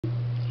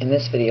In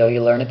this video,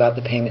 you'll learn about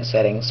the payment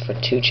settings for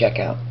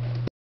 2Checkout.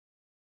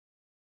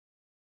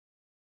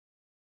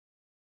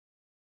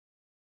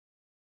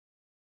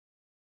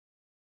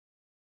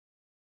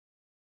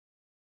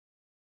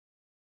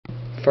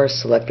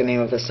 First, select the name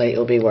of the site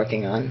you'll be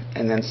working on,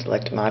 and then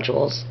select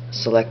Modules,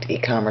 select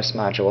E-commerce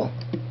module,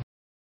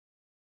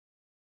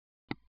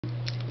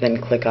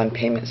 then click on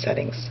Payment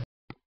Settings.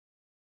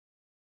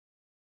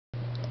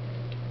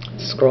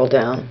 Scroll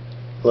down,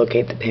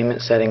 locate the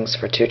payment settings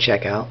for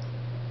 2Checkout,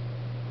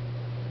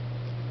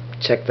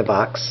 check the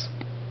box,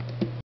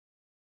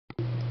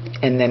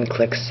 and then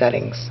click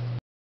Settings.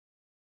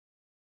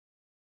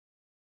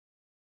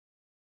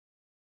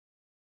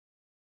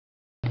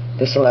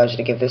 This allows you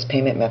to give this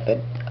payment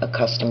method a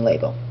custom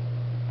label.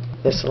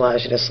 This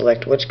allows you to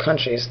select which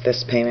countries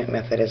this payment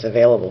method is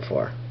available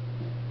for.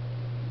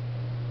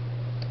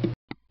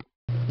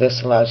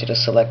 This allows you to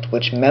select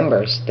which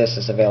members this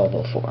is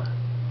available for.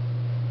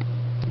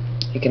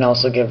 You can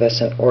also give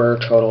this an order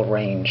total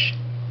range.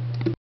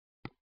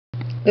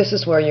 This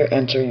is where you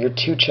enter your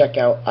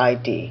 2Checkout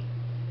ID.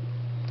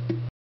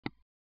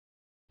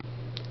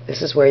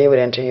 This is where you would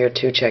enter your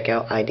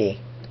 2Checkout ID.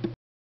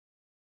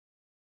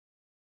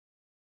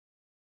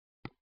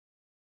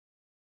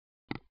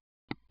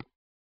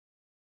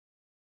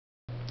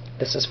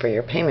 This is for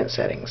your payment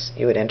settings.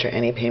 You would enter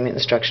any payment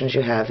instructions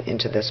you have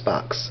into this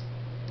box.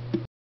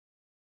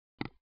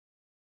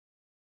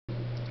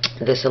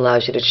 This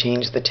allows you to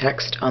change the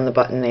text on the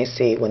button they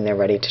see when they're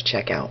ready to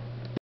check out.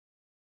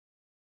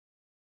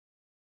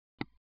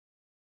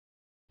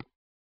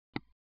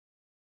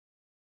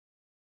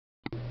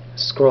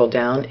 Scroll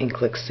down and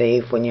click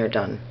Save when you're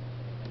done.